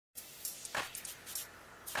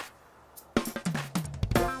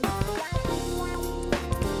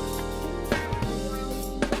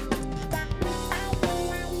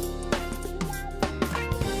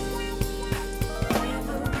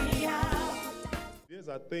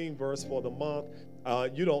our theme verse for the month.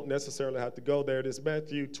 You don't necessarily have to go there. It is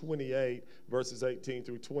Matthew 28, verses 18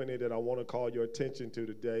 through 20 that I want to call your attention to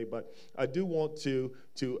today. But I do want to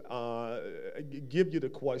give you the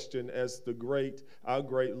question as our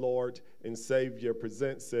great Lord and Savior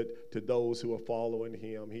presents it to those who are following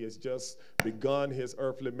him. He has just begun his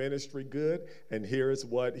earthly ministry good, and here is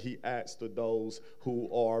what he asks to those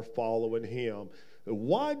who are following him.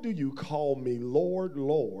 Why do you call me Lord,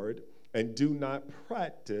 Lord, and do not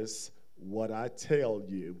practice what I tell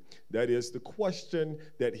you? That is the question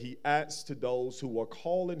that he asks to those who are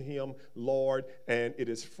calling him Lord, and it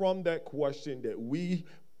is from that question that we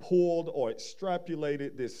pulled or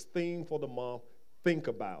extrapolated this theme for the month. Think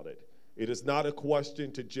about it. It is not a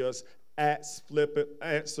question to just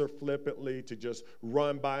answer flippantly, to just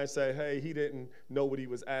run by and say, hey, he didn't know what he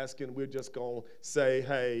was asking. We're just going to say,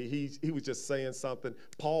 hey, he was just saying something.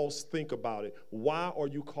 Pause, think about it. Why are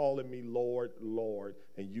you calling me Lord, Lord,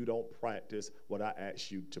 and you don't practice what I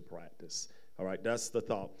asked you to practice? All right, that's the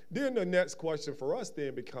thought. Then the next question for us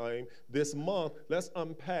then became, this month, let's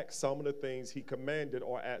unpack some of the things he commanded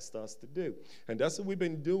or asked us to do. And that's what we've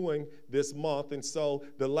been doing this month. And so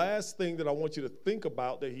the last thing that I want you to think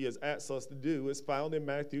about that he has asked us to do is found in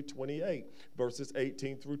Matthew 28, verses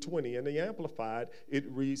 18 through 20. In the Amplified, it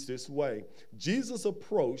reads this way. Jesus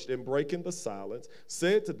approached and breaking the silence,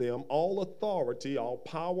 said to them, all authority, all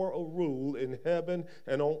power or rule in heaven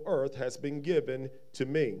and on earth has been given to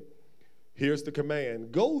me. Here's the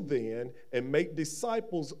command. Go then and make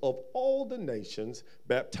disciples of all the nations,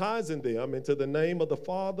 baptizing them into the name of the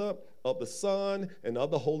Father, of the Son, and of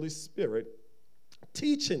the Holy Spirit,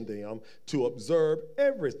 teaching them to observe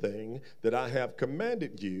everything that I have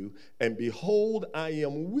commanded you. And behold, I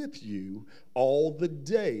am with you all the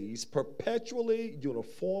days, perpetually,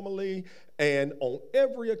 uniformly, and on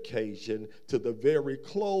every occasion to the very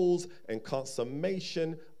close and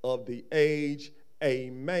consummation of the age.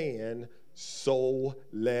 Amen. So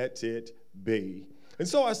let it be. And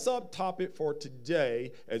so our subtopic for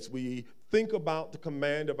today, as we think about the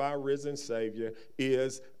command of our risen Savior,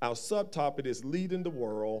 is our subtopic is leading the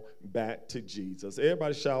world back to Jesus.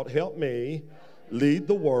 Everybody shout, help me lead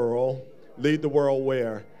the world. Lead the world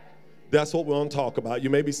where? That's what we're going to talk about. You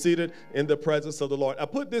may be seated in the presence of the Lord. I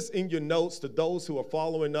put this in your notes to those who are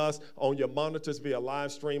following us on your monitors via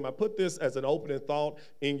live stream. I put this as an opening thought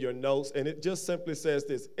in your notes, and it just simply says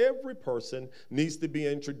this. Every person needs to be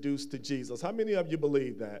introduced to Jesus. How many of you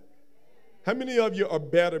believe that? How many of you are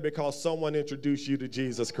better because someone introduced you to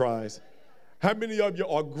Jesus Christ? How many of you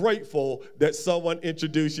are grateful that someone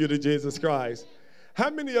introduced you to Jesus Christ? How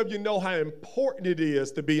many of you know how important it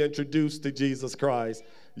is to be introduced to Jesus Christ?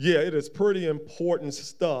 Yeah, it is pretty important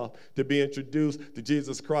stuff to be introduced to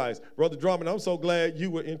Jesus Christ. Brother Drummond, I'm so glad you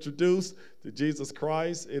were introduced to Jesus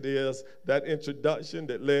Christ. It is that introduction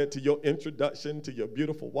that led to your introduction to your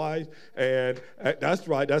beautiful wife. And that's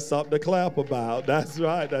right, that's something to clap about. That's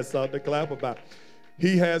right, that's something to clap about.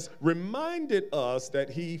 He has reminded us that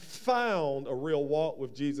he found a real walk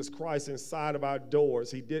with Jesus Christ inside of our doors.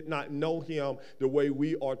 He did not know him the way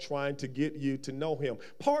we are trying to get you to know him.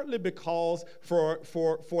 Partly because for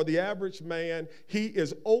the average man, he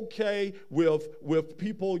is okay with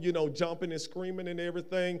people, jumping and screaming and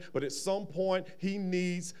everything. But at some point, he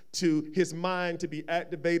needs his mind to be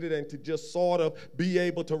activated and to just sort of be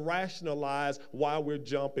able to rationalize why we're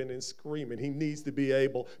jumping and screaming. He needs to be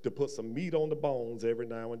able to put some meat on the bones every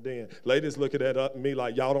now and then. Ladies looking at me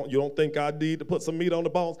like, you don't think I need to put some meat on the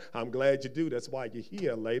bones? I'm glad you do. That's why you're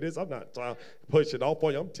here, ladies. I'm not trying to push it off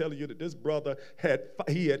on you. I'm telling you that this brother had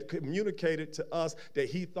communicated to us that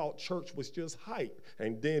he thought church was just hype.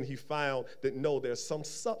 And then he found that, no, there's some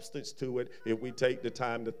substance to it if we take the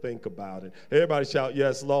time to think about it. Everybody shout,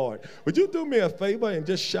 yes, Lord. Would you do me a favor and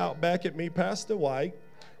just shout back at me, Pastor White?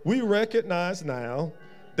 We recognize now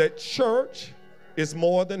that church is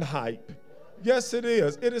more than hype. Yes, it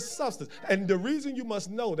is. It is substance. And the reason you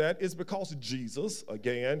must know that is because Jesus,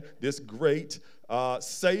 again, this great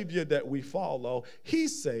Savior that we follow, he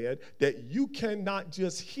said that you cannot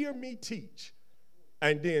just hear me teach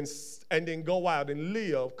and then go out and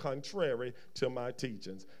live contrary to my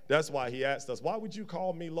teachings. That's why he asked us, why would you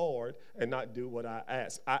call me Lord and not do what I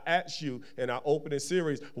ask? I asked you in our opening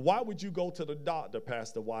series, why would you go to the doctor,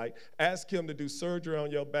 Pastor White, ask him to do surgery on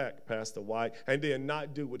your back, Pastor White, and then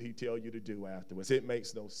not do what he tell you to do afterwards? It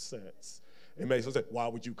makes no sense. It makes no sense. Why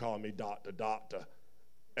would you call me doctor,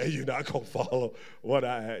 and you're not going to follow what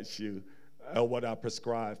I asked you or what I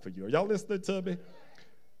prescribed for you? Are y'all listening to me?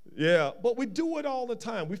 Yeah, but we do it all the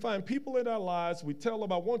time. We find people in our lives, we tell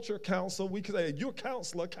them, I want your counsel. We can say, you're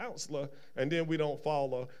counselor, and then we don't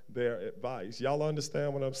follow their advice. Y'all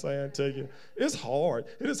understand what I'm saying to you? It's hard.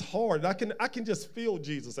 It is hard. I can just feel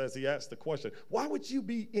Jesus as he asked the question, why would you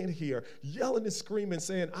be in here yelling and screaming,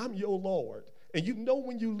 saying, I'm your Lord? And you know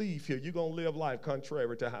when you leave here, you're going to live life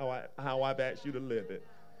contrary to how I've asked you to live it.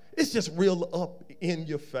 It's just real up in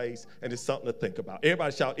your face, and it's something to think about.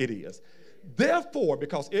 Everybody shout, it is. Therefore,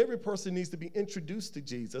 because every person needs to be introduced to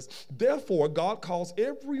Jesus, therefore, God calls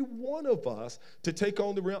every one of us to take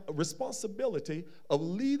on the responsibility of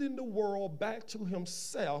leading the world back to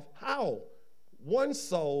himself. How? One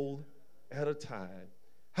soul at a time.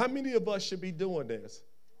 How many of us should be doing this?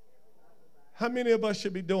 How many of us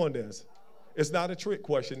should be doing this? It's not a trick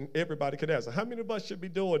question. Everybody can answer. How many of us should be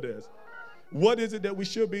doing this? What is it that we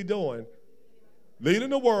should be doing? Leading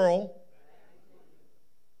the world.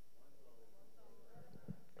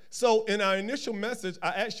 So in our initial message, I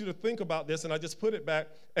asked you to think about this, and I just put it back,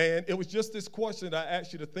 and it was just this question that I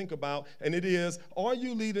asked you to think about, and it is, are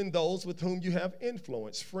you leading those with whom you have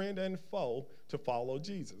influence, friend and foe, to follow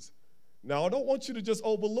Jesus? Now, I don't want you to just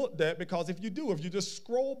overlook that, because if you do, if you just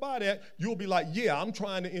scroll by that, you'll be like, yeah, I'm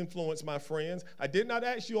trying to influence my friends. I did not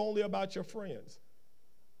ask you only about your friends.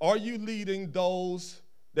 Are you leading those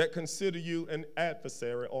that consider you an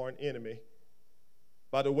adversary or an enemy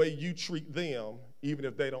by the way you treat them, even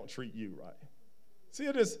if they don't treat you right? See,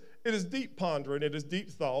 it is deep pondering, it is deep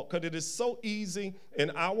thought, because it is so easy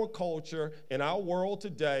in our culture, in our world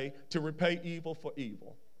today, to repay evil for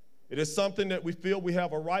evil. It is something that we feel we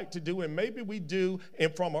have a right to do, and maybe we do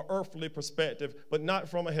from an earthly perspective, but not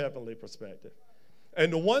from a heavenly perspective.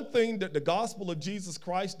 And the one thing that the gospel of Jesus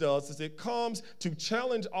Christ does is it comes to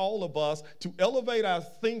challenge all of us to elevate our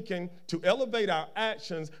thinking, to elevate our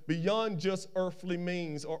actions beyond just earthly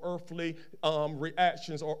means or earthly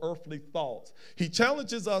reactions or earthly thoughts. He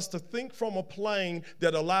challenges us to think from a plane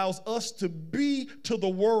that allows us to be to the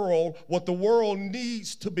world what the world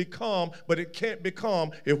needs to become, but it can't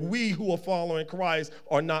become if we who are following Christ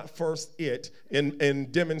are not first it in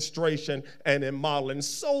demonstration and in modeling.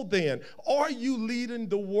 So then, are you leading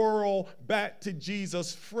the world back to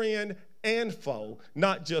Jesus, friend and foe,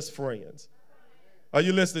 not just friends? Are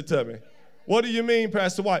you listening to me? What do you mean,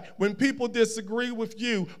 Pastor White? When people disagree with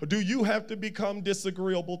you, do you have to become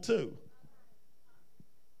disagreeable too?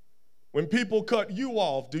 When people cut you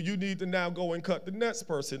off, do you need to now go and cut the next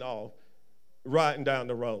person off riding down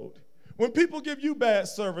the road? When people give you bad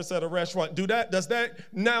service at a restaurant, does that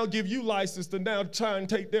now give you license to now try and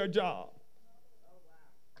take their job?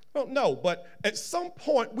 No, but at some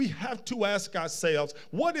point we have to ask ourselves,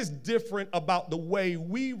 what is different about the way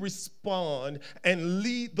we respond and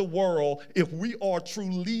lead the world if we are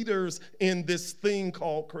true leaders in this thing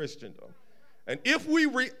called Christendom? And if we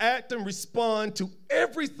react and respond to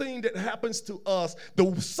everything that happens to us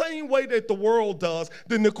the same way that the world does,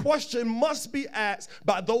 then the question must be asked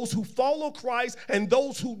by those who follow Christ and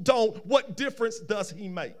those who don't, what difference does he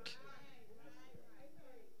make?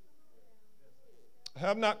 I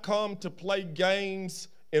have not come to play games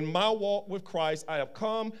in my walk with Christ. I have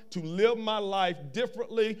come to live my life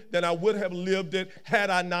differently than I would have lived it had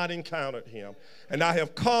I not encountered him. And I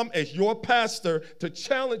have come as your pastor to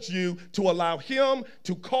challenge you to allow him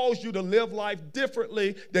to cause you to live life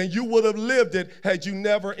differently than you would have lived it had you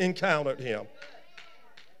never encountered him.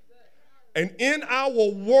 And in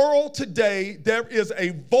our world today, there is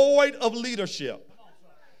a void of leadership.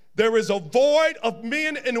 There is a void of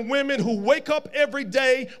men and women who wake up every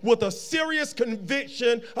day with a serious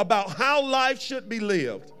conviction about how life should be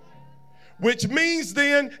lived. Which means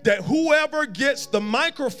then that whoever gets the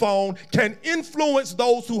microphone can influence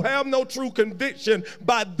those who have no true conviction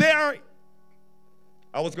by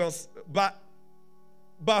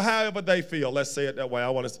however they feel. Let's say it that way.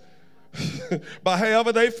 By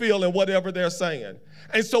however they feel and whatever they're saying.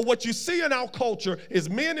 And so what you see in our culture is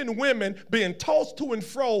men and women being tossed to and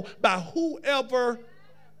fro by whoever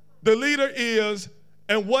the leader is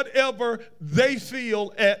and whatever they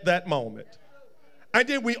feel at that moment. And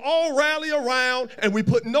then we all rally around and we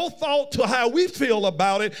put no thought to how we feel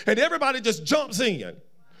about it, and everybody just jumps in.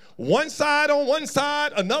 One side on one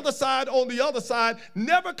side, another side on the other side,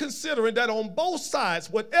 never considering that on both sides,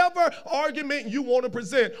 whatever argument you want to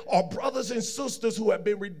present are brothers and sisters who have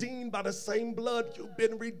been redeemed by the same blood you've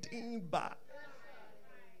been redeemed by.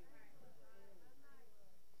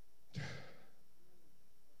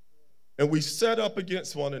 And we set up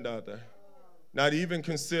against one another, not even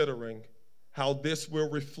considering how this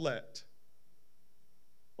will reflect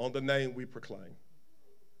on the name we proclaim.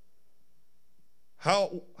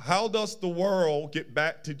 How does the world get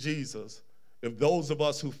back to Jesus if those of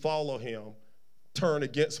us who follow him turn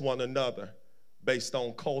against one another based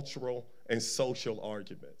on cultural and social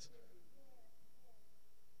arguments.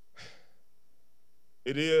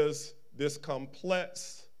 It is this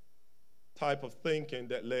complex type of thinking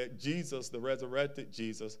that led Jesus, the resurrected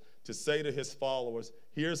Jesus, to say to his followers,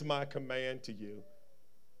 here's my command to you.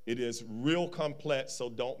 It is real complex, so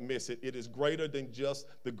don't miss it. It is greater than just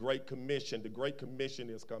the Great Commission. The Great Commission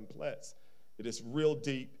is complex. It is real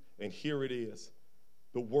deep, and here it is.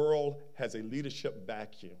 The world has a leadership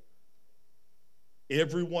vacuum.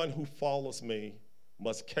 Everyone who follows me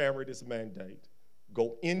must carry this mandate.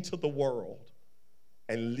 Go into the world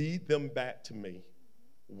and lead them back to me,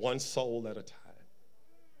 one soul at a time.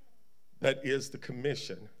 That is the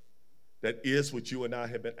commission. That is what you and I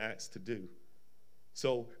have been asked to do.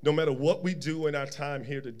 So no matter what we do in our time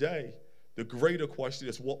here today, the greater question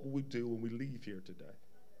is, what will we do when we leave here today?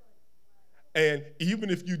 And even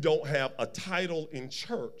if you don't have a title in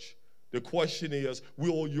church, the question is,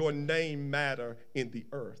 will your name matter in the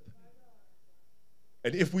earth?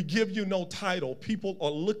 And if we give you no title, people are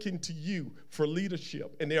looking to you for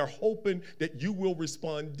leadership, and they are hoping that you will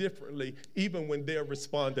respond differently, even when they're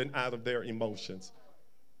responding out of their emotions.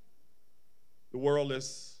 The world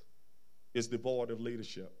is devoid of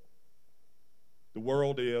leadership. The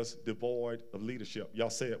world is devoid of leadership. Y'all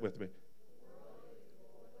say it with me.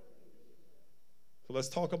 So let's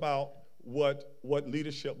talk about what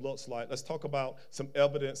leadership looks like. Let's talk about some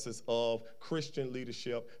evidences of Christian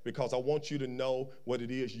leadership, because I want you to know what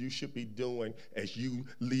it is you should be doing as you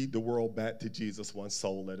lead the world back to Jesus, one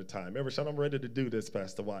soul at a time. Every shot, I'm ready to do this,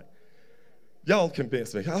 Pastor White. Y'all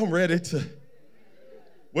convince me. I'm ready to.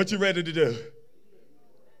 What you ready to do?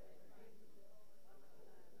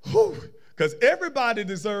 Because everybody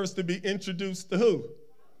deserves to be introduced to who?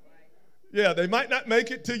 Yeah, they might not make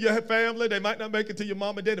it to your family, they might not make it to your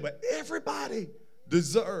mom and daddy, but everybody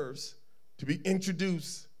deserves to be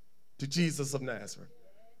introduced to Jesus of Nazareth.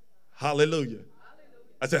 Hallelujah.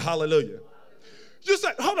 I said hallelujah. Just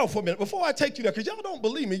hold on for a minute before I take you there, because y'all don't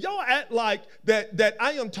believe me. Y'all act like that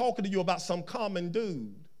I am talking to you about some common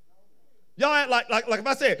dude. Y'all act like if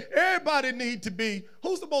I said everybody need to be,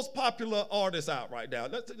 who's the most popular artist out right now?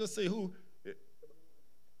 Let's see who.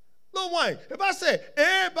 Lil Wayne. If I said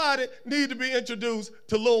everybody need to be introduced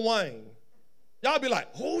to Lil Wayne, y'all be like,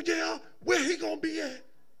 oh yeah, where he gonna be at?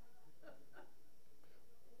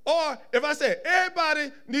 Or if I said everybody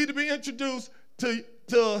need to be introduced to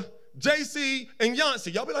JC and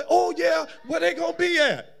Yancey, y'all be like, oh yeah, where they gonna be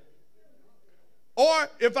at? Or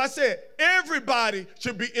if I said everybody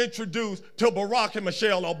should be introduced to Barack and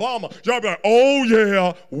Michelle Obama, y'all be like, oh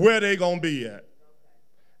yeah, where they gonna be at?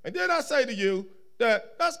 And then I say to you,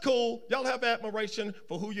 that's cool. Y'all have admiration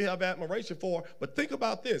for who you have admiration for. But think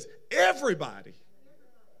about this. Everybody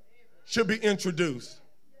should be introduced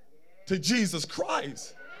to Jesus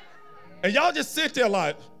Christ. And y'all just sit there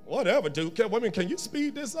like, whatever, dude. Can you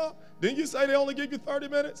speed this up? Didn't you say they only give you 30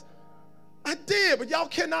 minutes? I did, but y'all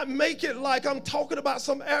cannot make it like I'm talking about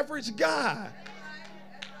some average guy.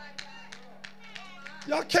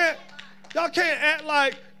 Y'all can't act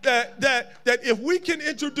like that if we can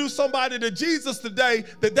introduce somebody to Jesus today,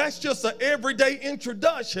 that's just an everyday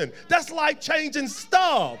introduction. That's life-changing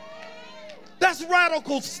stuff. That's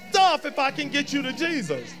radical stuff if I can get you to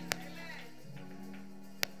Jesus.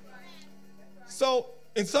 So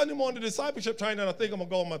in Sunday morning discipleship training, I think I'm going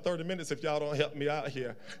to go on my 30 minutes if y'all don't help me out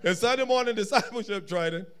here. In Sunday morning discipleship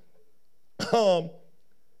training, Hannah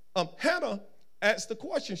asked the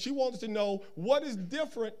question. She wants to know what is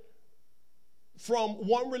different from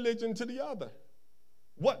one religion to the other.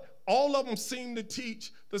 What all of them seem to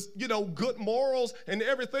teach, this, good morals and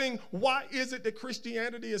everything. Why is it that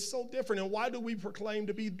Christianity is so different, and why do we proclaim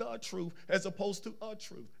to be the truth as opposed to a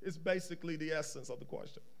truth? It's basically the essence of the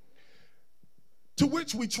question. To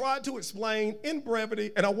which we tried to explain in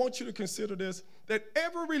brevity, and I want you to consider this, that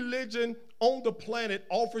every religion on the planet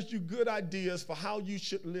offers you good ideas for how you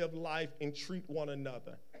should live life and treat one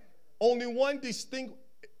another. Only one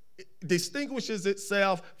distinguishes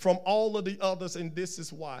itself from all of the others, and this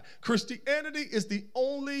is why. Christianity is the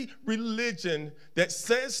only religion that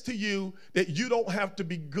says to you that you don't have to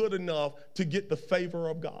be good enough to get the favor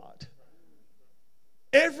of God.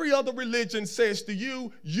 Every other religion says to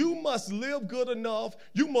you, you must live good enough,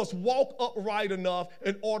 you must walk upright enough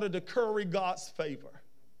in order to curry God's favor.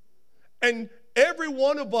 And every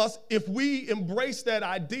one of us, if we embrace that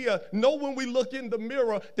idea, know when we look in the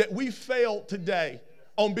mirror that we failed today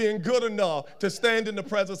on being good enough to stand in the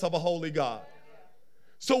presence of a holy God.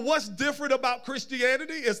 So what's different about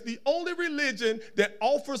Christianity? It's the only religion that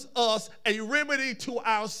offers us a remedy to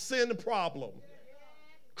our sin problem.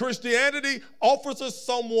 Christianity offers us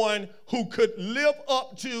someone who could live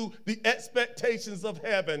up to the expectations of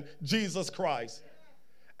heaven, Jesus Christ.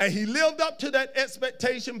 And he lived up to that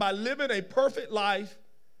expectation by living a perfect life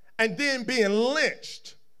and then being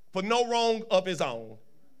lynched for no wrong of his own.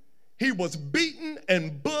 He was beaten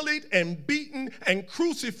and bullied and beaten and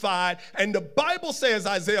crucified. And the Bible says,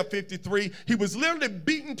 Isaiah 53, he was literally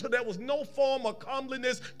beaten till there was no form of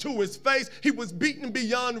comeliness to his face. He was beaten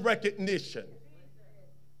beyond recognition.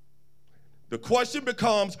 The question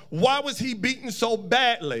becomes, why was he beaten so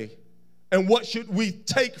badly? And what should we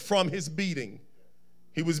take from his beating?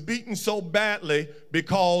 He was beaten so badly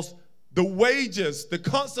because the wages, the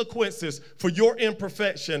consequences for your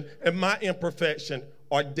imperfection and my imperfection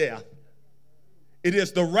are death. It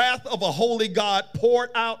is the wrath of a holy God poured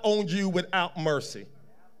out on you without mercy.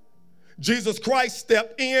 Jesus Christ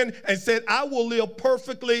stepped in and said, I will live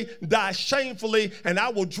perfectly, die shamefully, and I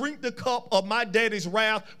will drink the cup of my daddy's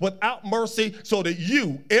wrath without mercy so that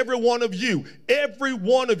you, every one of you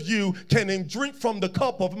can drink from the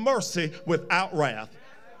cup of mercy without wrath.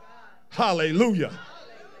 Hallelujah.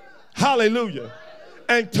 Hallelujah.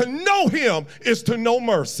 And to know him is to know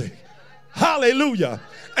mercy. Hallelujah.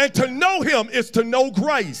 And to know him is to know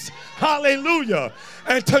grace. Hallelujah.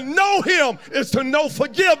 And to know him is to know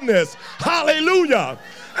forgiveness. Hallelujah.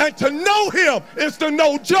 And to know him is to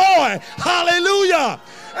know joy. Hallelujah.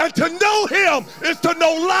 And to know him is to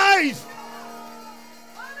know life.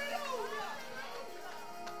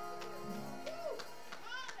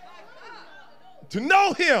 To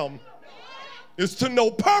know him is to know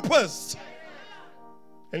purpose.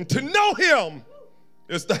 And to know him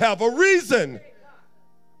is to have a reason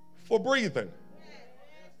for breathing.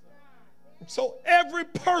 So every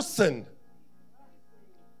person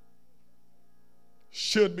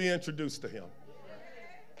should be introduced to him.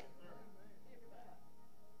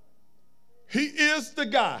 He is the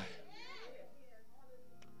guy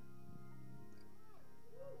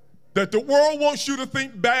that the world wants you to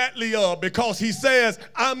think badly of because he says,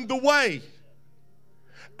 I'm the way.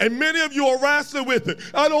 And many of you are wrestling with it.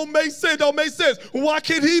 I don't make sense, don't make sense. Why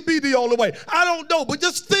can't he be the only way? I don't know, but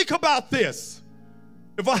just think about this.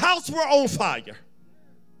 If a house were on fire,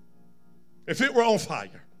 if it were on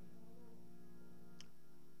fire,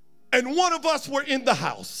 and one of us were in the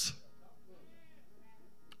house,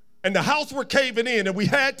 and the house were caving in, and we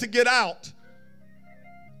had to get out.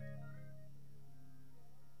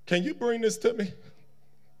 Can you bring this to me?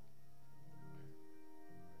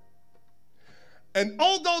 And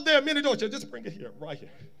although there are many doors, just bring it here, right here.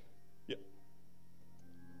 Yeah.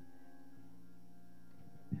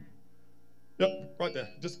 Yep, right there.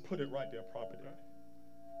 Just put it right there, properly. Right?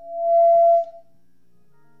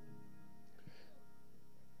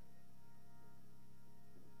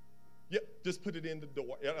 Yep, just put it in the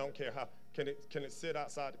door. I don't care how. Can it sit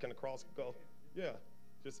outside? Can the cross go? Yeah,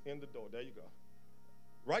 just in the door. There you go.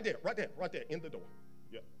 Right there, in the door.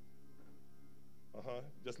 Yeah.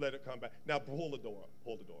 Just let it come back. Now pull the door up.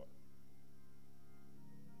 Pull the door up.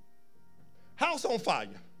 House on fire.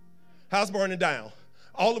 House burning down.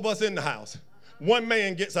 All of us in the house. One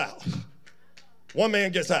man gets out. One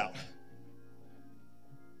man gets out.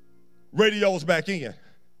 Radio's back in.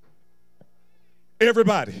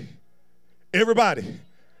 Everybody.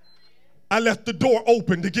 I left the door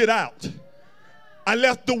open to get out. I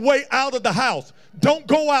left the way out of the house. Don't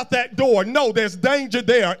go out that door. No, there's danger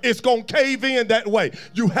there. It's going to cave in that way.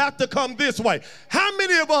 You have to come this way. How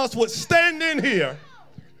many of us would stand in here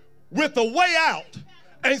with a way out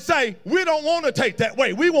and say, we don't want to take that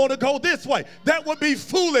way. We want to go this way? That would be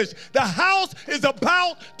foolish. The house is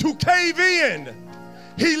about to cave in.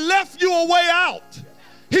 He left you a way out.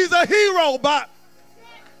 He's a hero.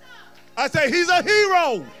 I say he's a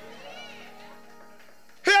hero.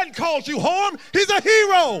 He hadn't caused you harm. He's a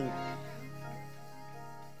hero.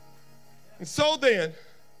 And so then,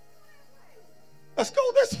 let's go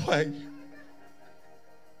this way.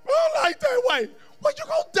 I don't like that way. Well, you're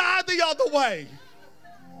going to die the other way.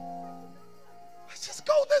 Let's just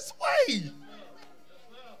go this way.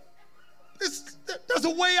 There's a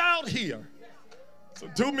way out here. So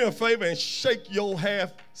do me a favor and shake your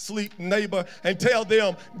half-asleep neighbor and tell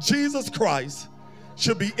them Jesus Christ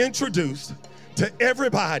should be introduced to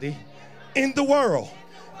everybody in the world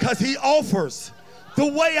because he offers the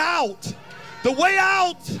way out. The way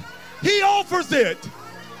out, he offers it.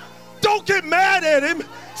 Don't get mad at him.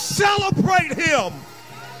 Celebrate him.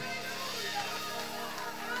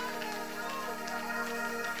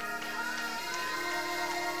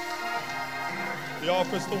 He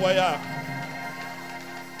offers the way out.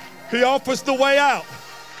 He offers the way out.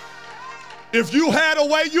 If you had a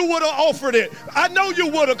way, you would have offered it. I know you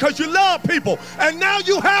would have because you love people. And now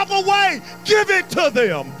you have a way. Give it to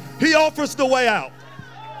them. He offers the way out.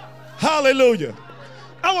 Hallelujah.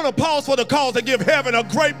 I want to pause for the cause and give heaven a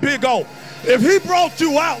great big O. If he brought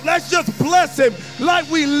you out, let's just bless him like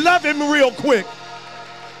we love him real quick.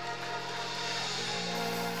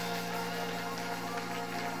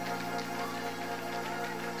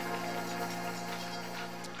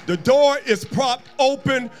 The door is propped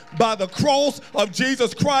open by the cross of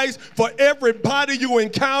Jesus Christ for everybody you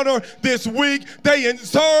encounter this week. They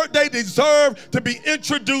deserve to be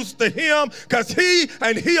introduced to him because he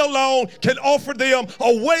and he alone can offer them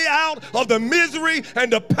a way out of the misery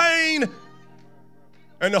and the pain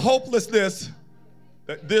and the hopelessness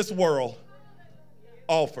that this world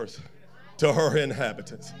offers to her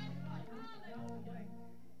inhabitants.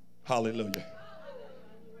 Hallelujah.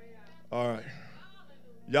 All right.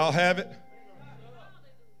 Y'all have it?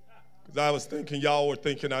 Because I was thinking y'all were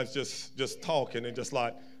thinking I was just talking and just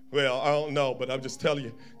like, well, I don't know, but I'm just telling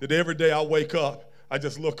you that every day I wake up, I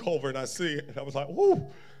just look over and I see it, and I was like, whoo,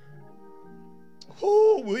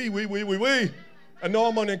 wee. I know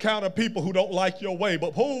I'm going to encounter people who don't like your way,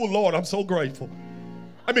 but oh, Lord, I'm so grateful.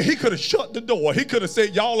 I mean, he could have shut the door. He could have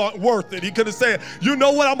said, y'all aren't worth it. He could have said, you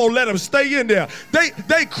know what? I'm going to let them stay in there.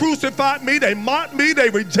 They crucified me. They mocked me.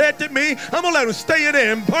 They rejected me. I'm going to let them stay in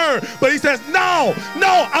there and burn. But he says, no,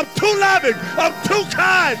 I'm too loving. I'm too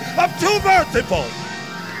kind. I'm too merciful.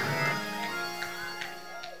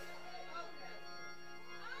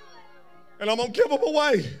 And I'm going to give them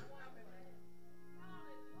away.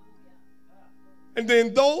 And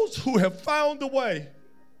then those who have found a way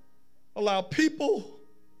allow people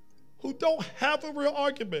who don't have a real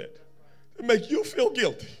argument to make you feel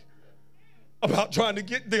guilty about trying to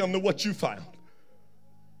get them to what you found.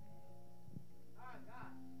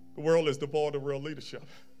 The world is devoid of real leadership.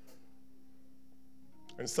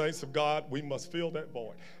 And saints of God, we must fill that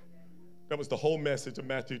void. That was the whole message of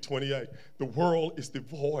Matthew 28. The world is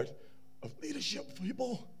devoid of leadership,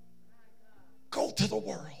 people. Go to the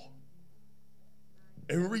world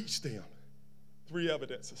and reach them. 3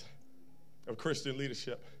 evidences of Christian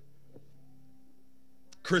leadership.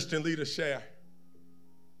 Christian leaders share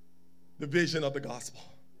the vision of the gospel,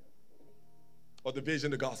 or the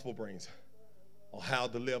vision the gospel brings on how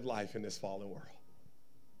to live life in this fallen world.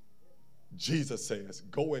 Jesus says,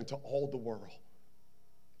 go into all the world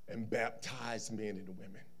and baptize men and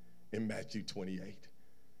women in Matthew 28,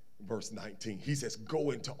 verse 19. He says,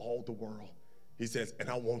 go into all the world. He says,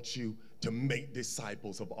 and I want you to make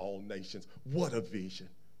disciples of all nations. What a vision.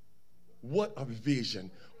 What a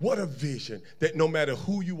vision. What a vision that no matter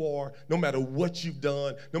who you are, no matter what you've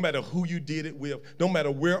done, no matter who you did it with, no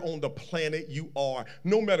matter where on the planet you are,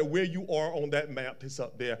 no matter where you are on that map that's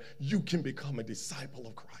up there, you can become a disciple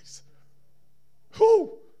of Christ.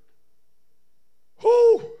 Who?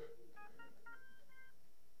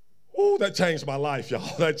 That changed my life,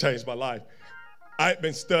 y'all. That changed my life. I've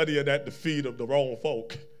been studying at the feet of the wrong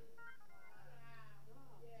folk.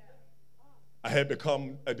 I had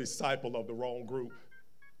become a disciple of the wrong group,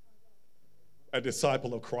 a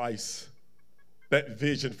disciple of Christ. That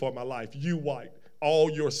vision for my life, you wipe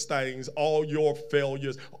all your stains, all your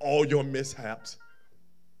failures, all your mishaps,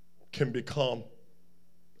 can become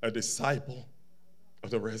a disciple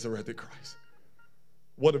of the resurrected Christ.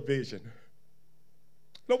 What a vision.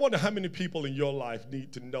 No wonder how many people in your life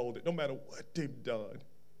need to know that no matter what they've done,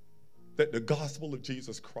 that the gospel of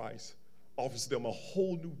Jesus Christ offers them a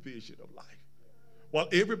whole new vision of life. While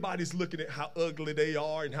everybody's looking at how ugly they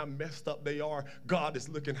are and how messed up they are, God is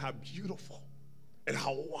looking how beautiful and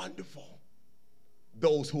how wonderful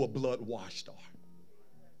those who are blood washed are.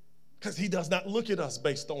 Because he does not look at us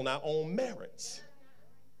based on our own merits.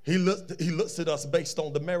 He looks at us based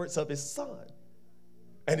on the merits of his son.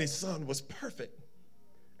 And his son was perfect.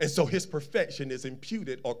 And so his perfection is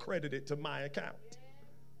imputed or credited to my account.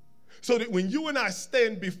 So that when you and I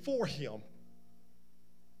stand before him,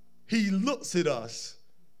 he looks at us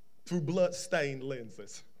through blood-stained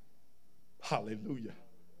lenses. Hallelujah.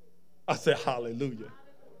 I said hallelujah.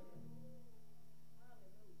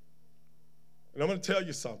 And I'm going to tell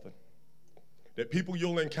you something. That people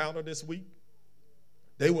you'll encounter this week,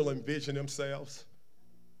 they will envision themselves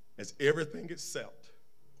as everything except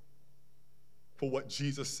for what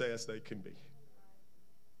Jesus says they can be.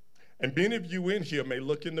 And many of you in here may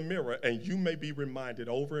look in the mirror and you may be reminded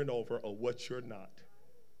over and over of what you're not.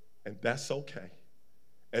 And that's okay,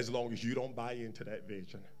 as long as you don't buy into that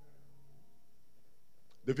vision.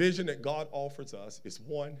 The vision that God offers us is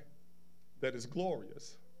one that is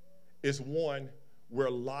glorious. It's one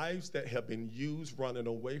where lives that have been used running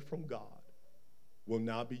away from God will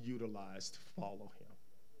now be utilized to follow him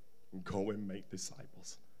and go and make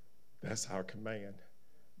disciples. That's our command.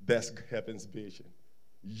 That's heaven's vision.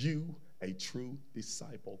 You, a true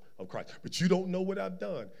disciple of Christ. But you don't know what I've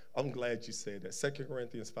done. I'm glad you said that. 2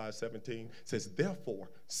 Corinthians 5:17 says, therefore,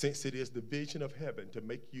 since it is the vision of heaven to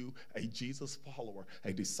make you a Jesus follower,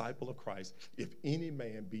 a disciple of Christ, if any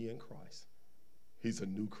man be in Christ, he's a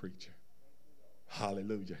new creature.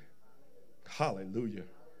 Hallelujah. Hallelujah.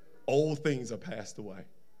 Old things are passed away,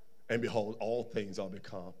 and behold, all things are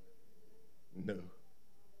become new.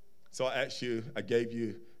 So I gave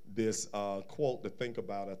you this quote to think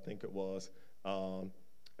about, I think it was, and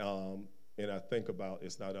I think about,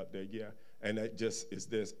 it's not up there yet, and it just is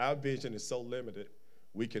this: our vision is so limited,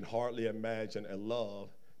 we can hardly imagine a love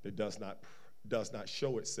that does not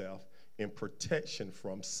show itself in protection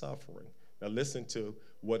from suffering. Now listen to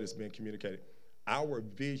what is being communicated. Our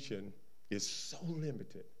vision is so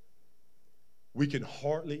limited, we can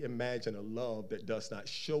hardly imagine a love that does not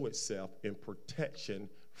show itself in protection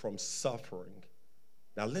from suffering.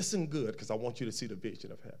 Now listen good, because I want you to see the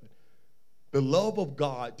vision of heaven. The love of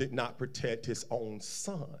God did not protect his own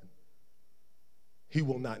son. He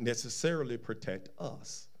will not necessarily protect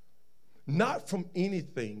us. Not from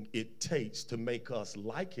anything it takes to make us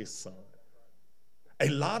like his son. A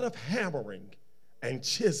lot of hammering and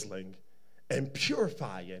chiseling and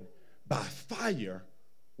purifying by fire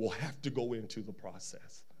will have to go into the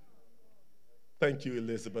process. Thank you,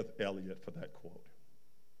 Elizabeth Elliot, for that quote.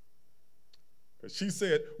 She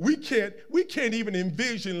said, we can't even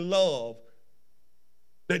envision love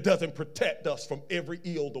that doesn't protect us from every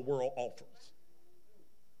ill the world offers.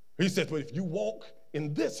 He said, but if you walk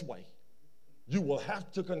in this way, you will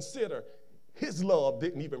have to consider his love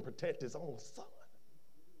didn't even protect his own son.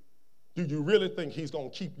 Do you really think he's going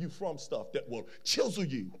to keep you from stuff that will chisel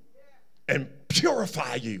you and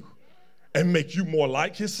purify you and make you more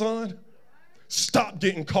like his son? Stop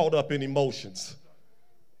getting caught up in emotions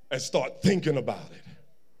and start thinking about it.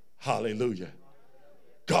 Hallelujah.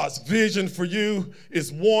 God's vision for you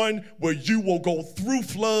is one where you will go through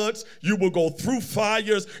floods, you will go through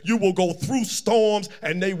fires, you will go through storms,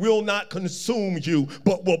 and they will not consume you,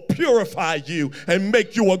 but will purify you and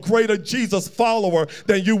make you a greater Jesus follower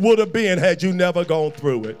than you would have been had you never gone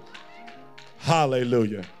through it.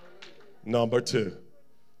 Hallelujah. Number two.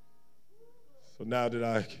 So now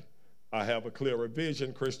that I have a clearer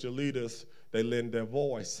vision, Christian leaders, they lend their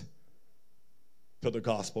voice to the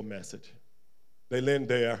gospel message. They lend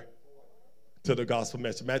there to the gospel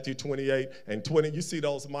message. Matthew 28 and 20, you see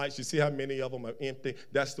those mics, you see how many of them are empty?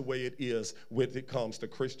 That's the way it is when it comes to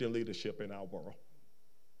Christian leadership in our world.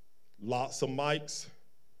 Lots of mics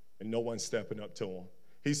and no one stepping up to them.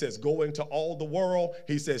 He says, go into all the world.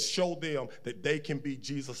 He says, show them that they can be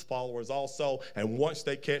Jesus followers also. And once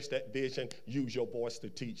they catch that vision, use your voice to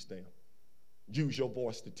teach them. Use your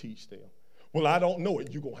voice to teach them. Well, I don't know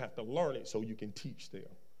it. You're going to have to learn it so you can teach them.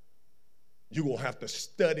 You're going to have to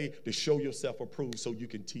study to show yourself approved so you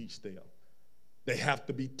can teach them. They have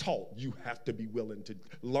to be taught. You have to be willing to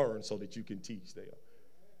learn so that you can teach them.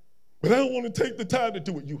 But I don't want to take the time to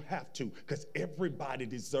do it. You have to, because everybody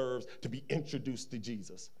deserves to be introduced to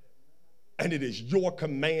Jesus. And it is your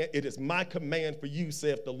command, it is my command for you,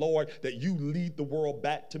 saith the Lord, that you lead the world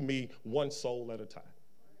back to me one soul at a time.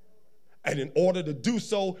 And in order to do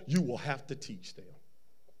so, you will have to teach them.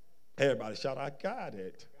 Everybody shout, I got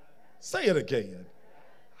it. Say it again.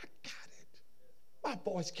 I got it. My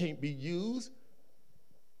voice can't be used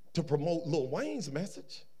to promote Lil Wayne's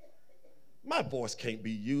message. My voice can't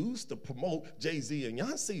be used to promote Jay-Z and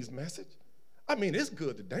Beyonce's message. I mean, it's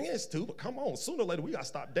good to dance to, but come on, sooner or later we got to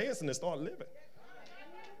stop dancing and start living.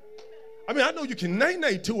 I mean, I know you can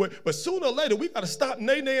nay-nay to it, but sooner or later we got to stop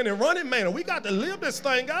nay-naying and running, man, and we got to live this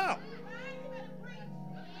thing out.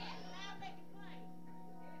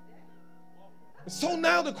 So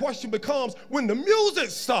now the question becomes, when the music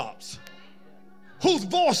stops, whose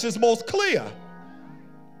voice is most clear?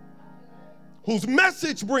 Whose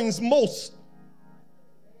message brings the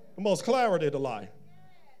most clarity to life?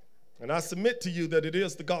 And I submit to you that it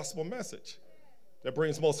is the gospel message that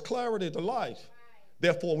brings most clarity to life.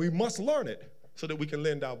 Therefore, we must learn it so that we can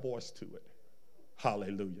lend our voice to it.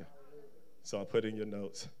 Hallelujah. So I put in your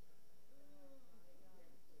notes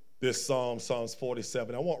this psalm, Psalms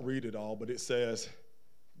 47. I won't read it all, but it says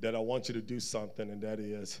that I want you to do something, and that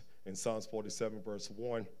is in Psalms 47, verse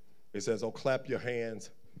 1. It says, oh, clap your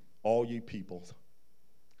hands, all ye peoples.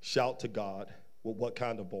 Shout to God. With what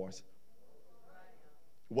kind of voice?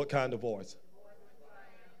 What kind of voice?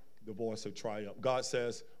 The voice of triumph. God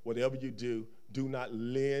says, whatever you do, do not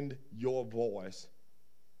lend your voice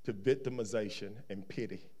to victimization and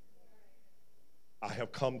pity. I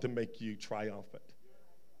have come to make you triumphant.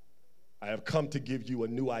 I have come to give you a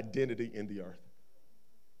new identity in the earth.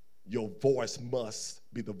 Your voice must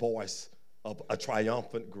be the voice of a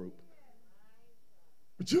triumphant group.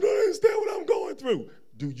 But you don't understand what I'm going through.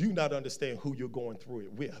 Do you not understand who you're going through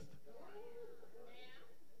it with?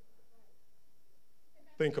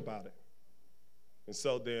 Think about it. And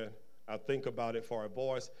so then, I think about it for our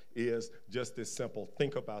voice is just this simple.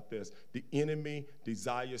 Think about this. The enemy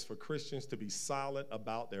desires for Christians to be silent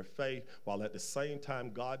about their faith, while at the same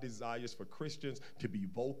time, God desires for Christians to be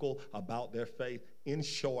vocal about their faith. In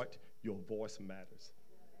short, your voice matters.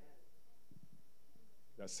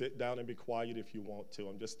 Now sit down and be quiet if you want to.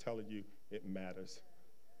 I'm just telling you, it matters.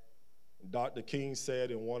 Dr. King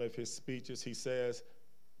said in one of his speeches, he says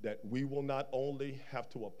that we will not only have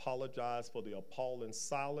to apologize for the appalling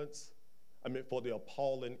for the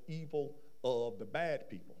appalling evil of the bad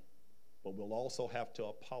people, but we'll also have to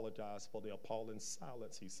apologize for the appalling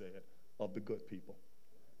silence, he said, of the good people.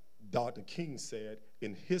 Dr. King said,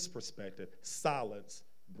 in his perspective, silence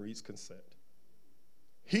breeds consent.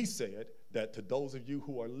 He said that to those of you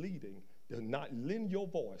who are leading, do not lend your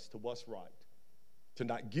voice to what's right, to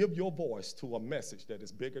not give your voice to a message that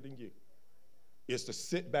is bigger than you. It's to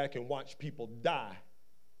sit back and watch people die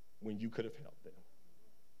when you could have helped them.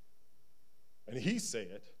 And he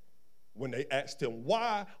said, when they asked him,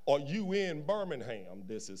 why are you in Birmingham?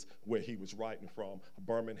 This is where he was writing from,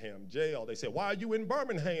 Birmingham jail. They said, why are you in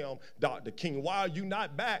Birmingham, Dr. King? Why are you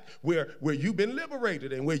not back where you've been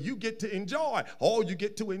liberated and where you get to enjoy all you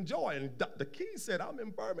get to enjoy? And Dr. King said, I'm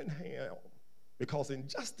in Birmingham because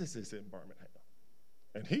injustice is in Birmingham.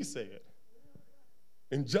 And he said,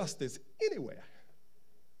 injustice anywhere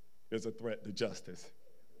is a threat to justice.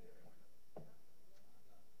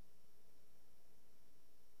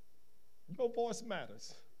 Your voice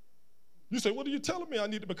matters. You say, what are you telling me? I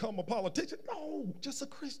need to become a politician? No, just a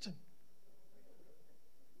Christian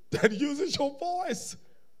that uses your voice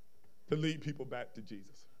to lead people back to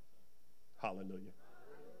Jesus. Hallelujah.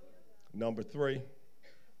 Number 3,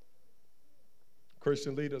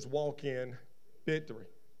 Christian leaders walk in victory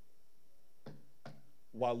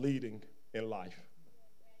while leading in life.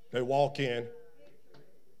 They walk in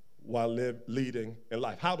while leading in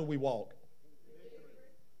life. How do we walk?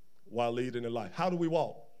 While leading in life. How do we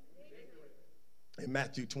walk? In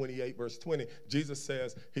Matthew 28, verse 20, Jesus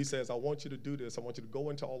says, he says, I want you to do this. I want you to go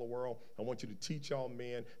into all the world. I want you to teach all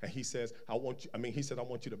men. And he says, I want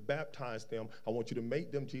you to baptize them. I want you to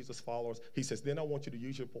make them Jesus followers. He says, then I want you to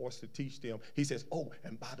use your voice to teach them. He says, oh,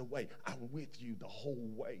 and by the way, I'm with you the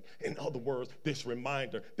whole way. In other words, this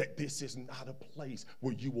reminder that this is not a place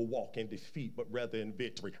where you will walk in defeat, but rather in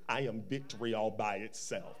victory. I am victory all by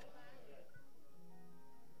itself.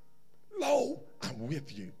 Lo, I'm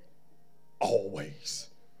with you always.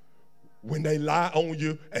 When they lie on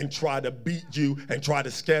you and try to beat you and try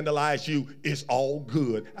to scandalize you, it's all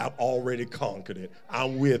good. I've already conquered it.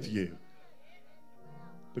 I'm with you.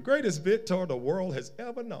 The greatest victor the world has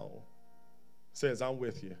ever known says, I'm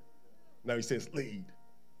with you. Now he says, lead.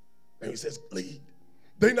 And he says, lead.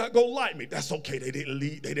 They're not going to like me. That's okay. They didn't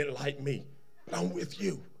lead. They didn't like me. But I'm with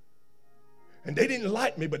you. And they didn't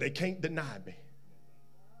like me, but they can't deny me.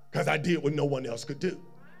 Because I did what no one else could do.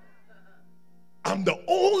 I'm the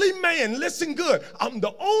only man, listen good, I'm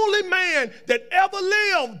the only man that ever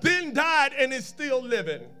lived, then died, and is still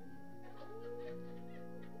living.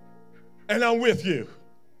 And I'm with you.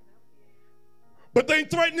 But they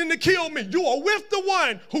threatening to kill me. You are with the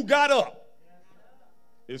one who got up.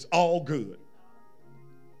 It's all good.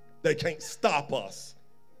 They can't stop us.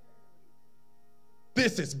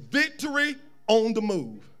 This is victory on the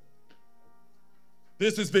move.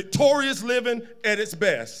 This is victorious living at its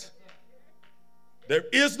best. There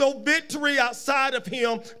is no victory outside of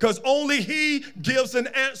him because only he gives an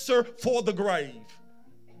answer for the grave.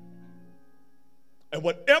 And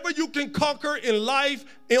whatever you can conquer in life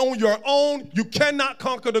on your own, you cannot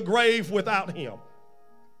conquer the grave without him.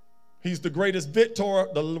 He's the greatest victor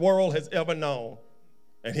the world has ever known.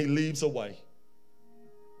 And he leaves away.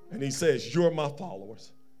 And he says, you're my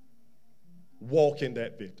followers. Walk in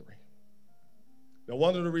that victory. Now,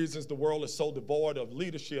 one of the reasons the world is so devoid of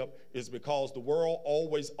leadership is because the world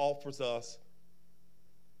always offers us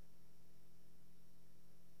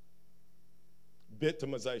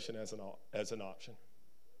victimization as an option.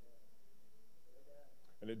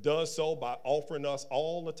 And it does so by offering us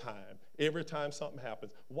all the time, every time something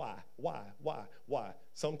happens, why?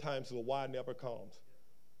 Sometimes the why never comes.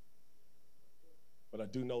 But I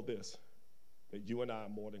do know this, that you and I are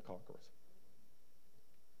more than conquerors.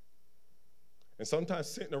 And sometimes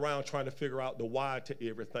sitting around trying to figure out the why to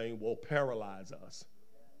everything will paralyze us.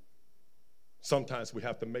 Sometimes we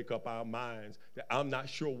have to make up our minds that I'm not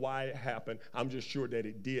sure why it happened. I'm just sure that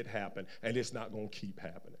it did happen, and it's not going to keep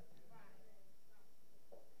happening.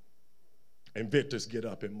 And victors get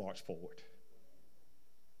up and march forward.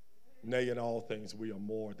 Nay, in all things, we're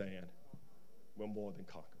more than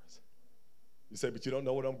conquerors. You say, but you don't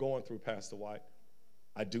know what I'm going through, Pastor White.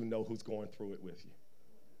 I do know who's going through it with you.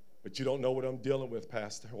 But you don't know what I'm dealing with,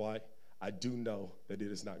 Pastor White. I do know that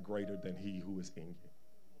it is not greater than he who is in you.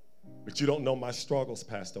 But you don't know my struggles,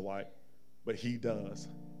 Pastor White, but he does.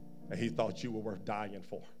 And he thought you were worth dying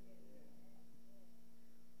for.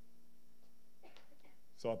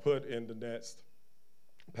 So I put in the next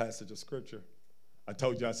passage of scripture. I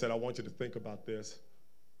told you, I said, I want you to think about this.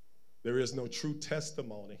 There is no true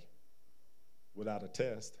testimony without a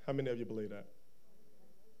test. How many of you believe that?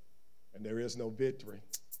 And there is no victory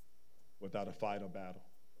without a fight or battle.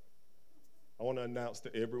 I want to announce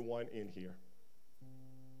to everyone in here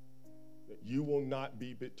that you will not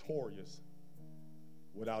be victorious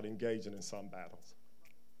without engaging in some battles.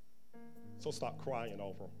 So stop crying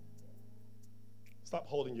over them. Stop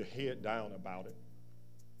holding your head down about it.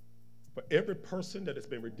 For every person that has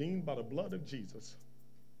been redeemed by the blood of Jesus,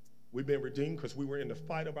 we've been redeemed because we were in the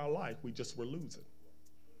fight of our life. We just were losing.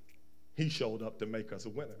 He showed up to make us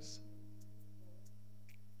winners.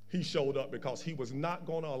 He showed up because he was not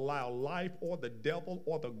going to allow life or the devil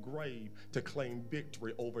or the grave to claim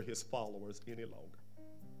victory over his followers any longer.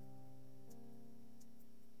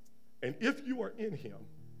 And if you are in him,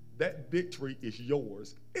 that victory is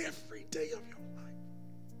yours every day of your life.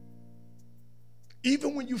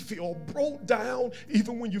 Even when you feel broke down,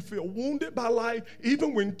 even when you feel wounded by life,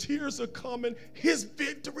 even when tears are coming, his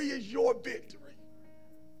victory is your victory.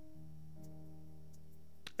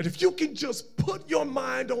 And if you can just put your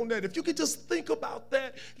mind on that, if you can just think about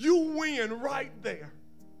that, you win right there.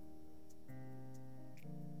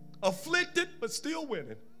 Afflicted, but still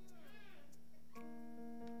winning.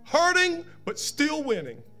 Hurting, but still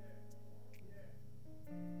winning.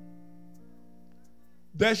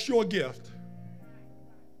 That's your gift.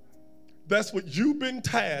 That's what you've been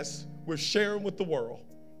tasked with sharing with the world.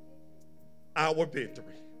 Our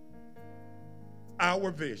victory. Our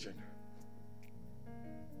vision.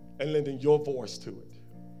 And lending your voice to it.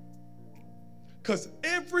 Because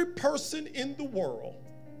every person in the world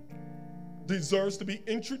deserves to be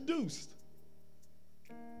introduced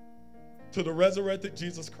to the resurrected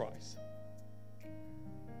Jesus Christ.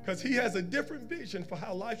 Because he has a different vision for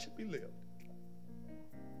how life should be lived.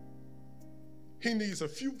 He needs a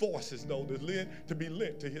few voices, though, to be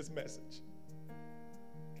lent to his message.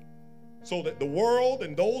 So that the world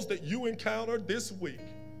and those that you encounter this week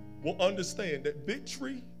will understand that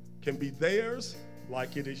victory can be theirs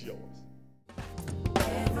like it is yours.